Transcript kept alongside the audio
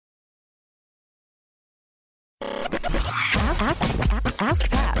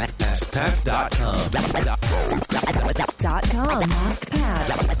AskPat.com.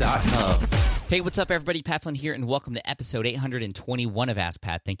 Hey, what's up, everybody? Pat Flynn here, and welcome to episode 821 of Ask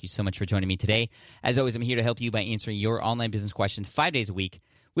Pat. Thank you so much for joining me today. As always, I'm here to help you by answering your online business questions 5 days a week.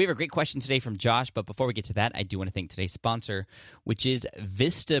 We have a great question today from Josh, but before we get to that, I do want to thank today's sponsor, which is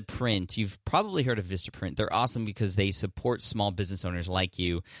Vistaprint. You've probably heard of Vistaprint. They're awesome because they support small business owners like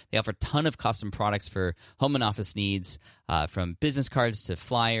you. They offer a ton of custom products for home and office needs, from business cards to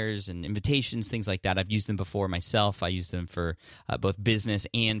flyers and invitations, things like that. I've used them before myself. I use them for both business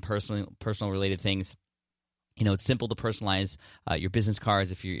and personal related things. You know, it's simple to personalize your business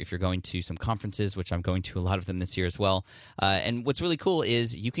cards if you're going to some conferences, which I'm going to a lot of them this year as well. And what's really cool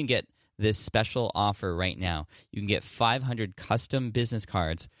is you can get this special offer right now. You can get 500 custom business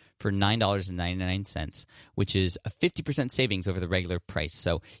cards for $9.99, which is a 50% savings over the regular price.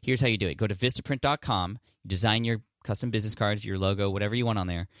 So here's how you do it. Go to Vistaprint.com, design your custom business cards, your logo, whatever you want on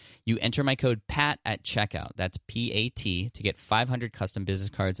there. You enter my code PAT at checkout. That's PAT to get 500 custom business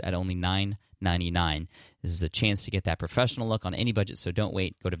cards at only $9.99. This is a chance to get that professional look on any budget, so don't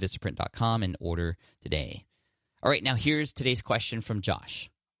wait. Go to Vistaprint.com and order today. All right, now here's today's question from Josh.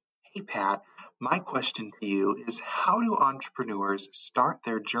 Hey, Pat. My question to you is, how do entrepreneurs start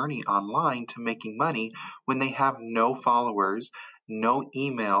their journey online to making money when they have no followers, no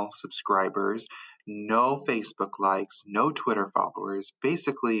email subscribers, no Facebook likes, no Twitter followers,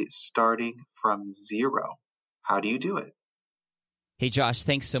 basically starting from zero? How do you do it? Hey, Josh,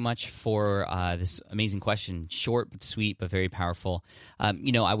 thanks so much for this amazing question. Short but sweet, but very powerful.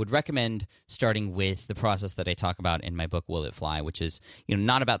 I would recommend starting with the process that I talk about in my book, Will It Fly, which is,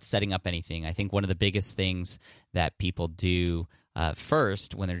 not about setting up anything. I think one of the biggest things that people do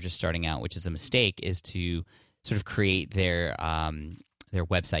first when they're just starting out, which is a mistake, is to sort of create their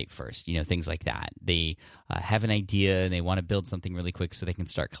website first, things like that. They have an idea and they want to build something really quick so they can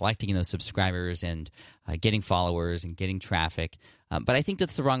start collecting those subscribers and getting followers and getting traffic. But I think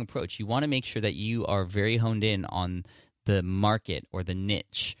that's the wrong approach. You want to make sure that you are very honed in on the market or the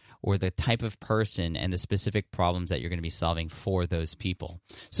niche or the type of person and the specific problems that you're going to be solving for those people.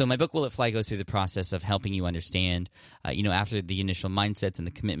 So my book, Will It Fly, goes through the process of helping you understand, after the initial mindsets and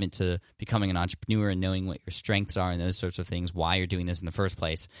the commitment to becoming an entrepreneur and knowing what your strengths are and those sorts of things, why you're doing this in the first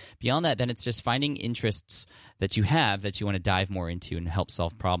place. Beyond that, then it's just finding interests that you have that you want to dive more into and help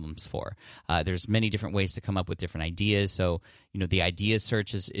solve problems for. There's many different ways to come up with different ideas. So, the idea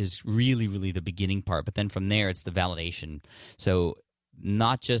search is really, really the beginning part. But then from there, it's the validation. So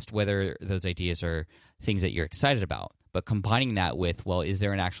not just whether those ideas are things that you're excited about, but combining that with, well, is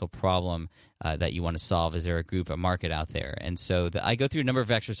there an actual problem that you want to solve? Is there a group, a market out there? And so I go through a number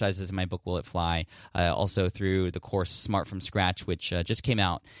of exercises in my book, Will It Fly, also through the course Smart from Scratch, which just came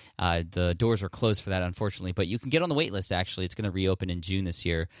out. The doors were closed for that, unfortunately, but you can get on the wait list, actually. It's going to reopen in June this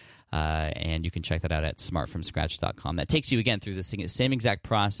year, and you can check that out at smartfromscratch.com. That takes you, again, through the same exact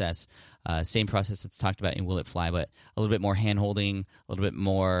process, same process that's talked about in Will It Fly, but a little bit more hand-holding, a little bit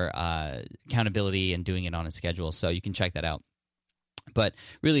more accountability, and doing it on a schedule. So you can check that out. But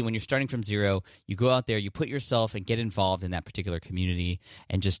really, when you're starting from zero, you go out there, you put yourself and get involved in that particular community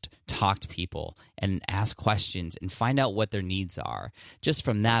and just talk to people and ask questions and find out what their needs are. Just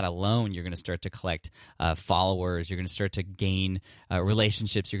from that alone, you're going to start to collect followers. You're going to start to gain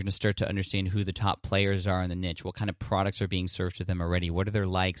relationships. You're going to start to understand who the top players are in the niche, what kind of products are being served to them already, what are their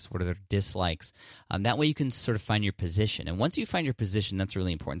likes, what are their dislikes. That way you can sort of find your position. And once you find your position, that's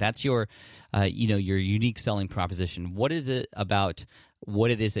really important. That's your unique selling proposition. What is it about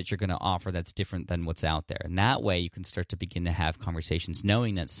what it is that you're going to offer that's different than what's out there? And that way you can start to begin to have conversations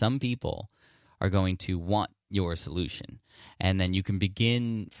knowing that some people are going to want your solution. And then you can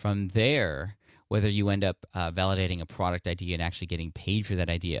begin from there, whether you end up validating a product idea and actually getting paid for that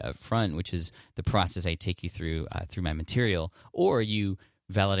idea up front, which is the process I take you through my material, or you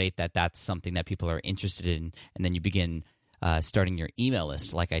validate that that's something that people are interested in, and then you begin starting your email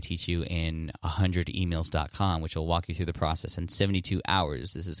list like I teach you in 100emails.com, which will walk you through the process in 72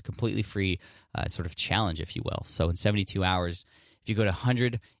 hours. This is a completely free sort of challenge, if you will. So in 72 hours, if you go to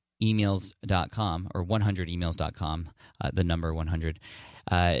 100emails.com or 100emails.com, the number 100,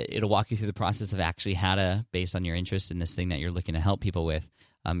 it'll walk you through the process of actually how to, based on your interest in this thing that you're looking to help people with,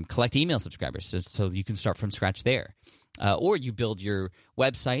 collect email subscribers so you can start from scratch there. Or you build your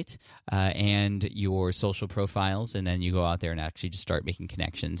website and your social profiles, and then you go out there and actually just start making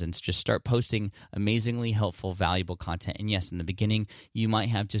connections and just start posting amazingly helpful, valuable content. And yes, in the beginning, you might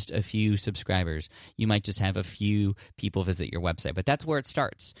have just a few subscribers. You might just have a few people visit your website, but that's where it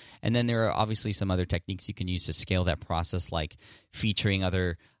starts. And then there are obviously some other techniques you can use to scale that process, like featuring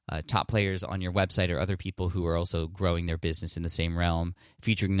other top players on your website or other people who are also growing their business in the same realm,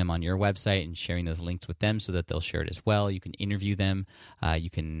 featuring them on your website and sharing those links with them so that they'll share it as well. You can interview them. You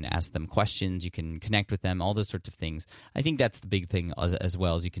can ask them questions. You can connect with them, all those sorts of things. I think that's the big thing as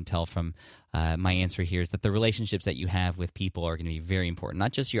well, as you can tell from my answer here, is that the relationships that you have with people are going to be very important,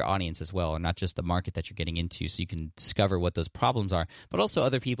 not just your audience as well, or not just the market that you're getting into, so you can discover what those problems are, but also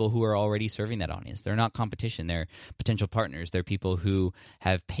other people who are already serving that audience. They're not competition. They're potential partners. They're people who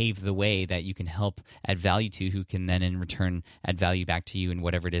have paved the way that you can help add value to, who can then in return add value back to you in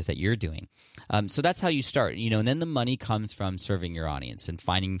whatever it is that you're doing. So that's how you start, and then the money comes from serving your audience and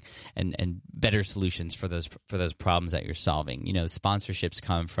finding and better solutions for those problems that you're solving. Sponsorships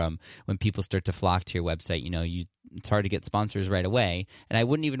come from when people start to flock to your website. It's hard to get sponsors right away, and I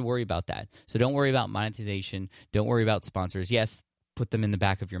wouldn't even worry about that. So don't worry about monetization. Don't worry about sponsors. Yes, put them in the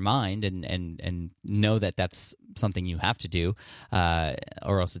back of your mind and know that that's something you have to do,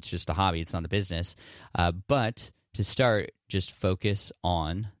 or else it's just a hobby. It's not a business. But to start, just focus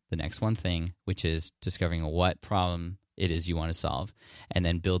on the next one thing, which is discovering what problem it is you want to solve, and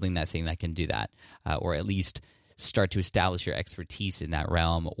then building that thing that can do that, or at least start to establish your expertise in that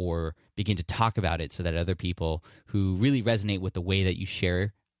realm, or begin to talk about it so that other people who really resonate with the way that you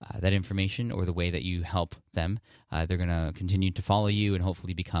share that information or the way that you help them, they're going to continue to follow you and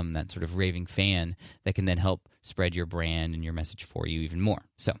hopefully become that sort of raving fan that can then help spread your brand and your message for you even more.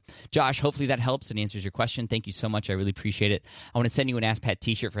 So, Josh, hopefully that helps and answers your question. Thank you so much. I really appreciate it. I want to send you an Ask Pat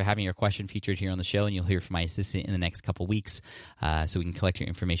t-shirt for having your question featured here on the show, and you'll hear from my assistant in the next couple weeks, so we can collect your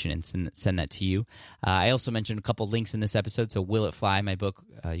information and send that to you. I also mentioned a couple links in this episode. So Will It Fly, my book,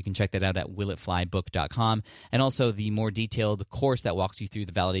 you can check that out at willitflybook.com, and also the more detailed course that walks you through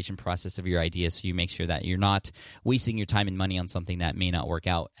the validation process of your idea, so you make sure that you're not wasting your time and money on something that may not work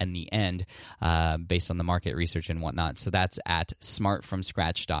out in the end, based on the market research and whatnot. So that's at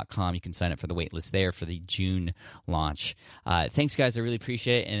smartfromscratch.com. You can sign up for the waitlist there for the June launch. Thanks, guys. I really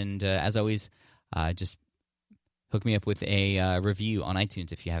appreciate it. And as always, just hook me up with a review on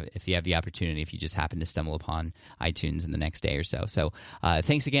iTunes if you have the opportunity, if you just happen to stumble upon iTunes in the next day or so. So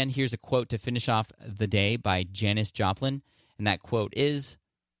thanks again. Here's a quote to finish off the day by Janis Joplin. And that quote is,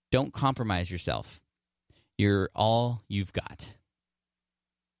 "Don't compromise yourself. You're all you've got."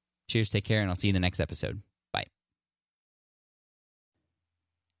 Cheers, take care, and I'll see you in the next episode. Bye.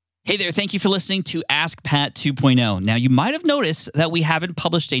 Hey there, thank you for listening to Ask Pat 2.0. Now, you might have noticed that we haven't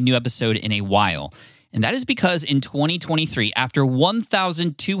published a new episode in a while, and that is because in 2023, after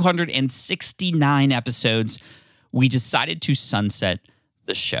 1,269 episodes, we decided to sunset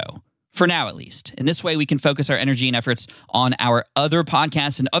the show. For now, at least. In this way, we can focus our energy and efforts on our other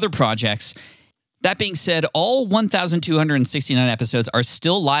podcasts and other projects. That being said, all 1,269 episodes are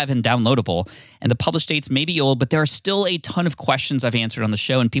still live and downloadable, and the published dates may be old, but there are still a ton of questions I've answered on the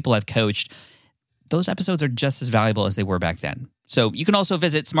show and people I've coached. Those episodes are just as valuable as they were back then. So you can also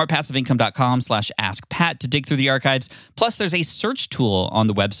visit smartpassiveincome.com/askpat to dig through the archives. Plus, there's a search tool on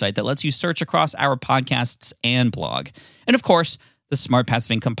the website that lets you search across our podcasts and blog. And of course, the Smart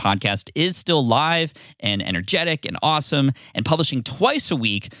Passive Income podcast is still live and energetic and awesome and publishing twice a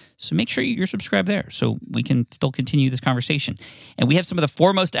week. So make sure you're subscribed there so we can still continue this conversation. And we have some of the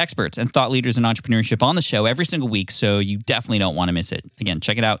foremost experts and thought leaders in entrepreneurship on the show every single week, so you definitely don't want to miss it. Again,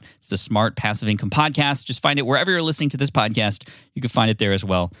 check it out. It's the Smart Passive Income podcast. Just find it wherever you're listening to this podcast. You can find it there as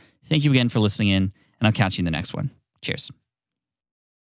well. Thank you again for listening in, and I'll catch you in the next one. Cheers.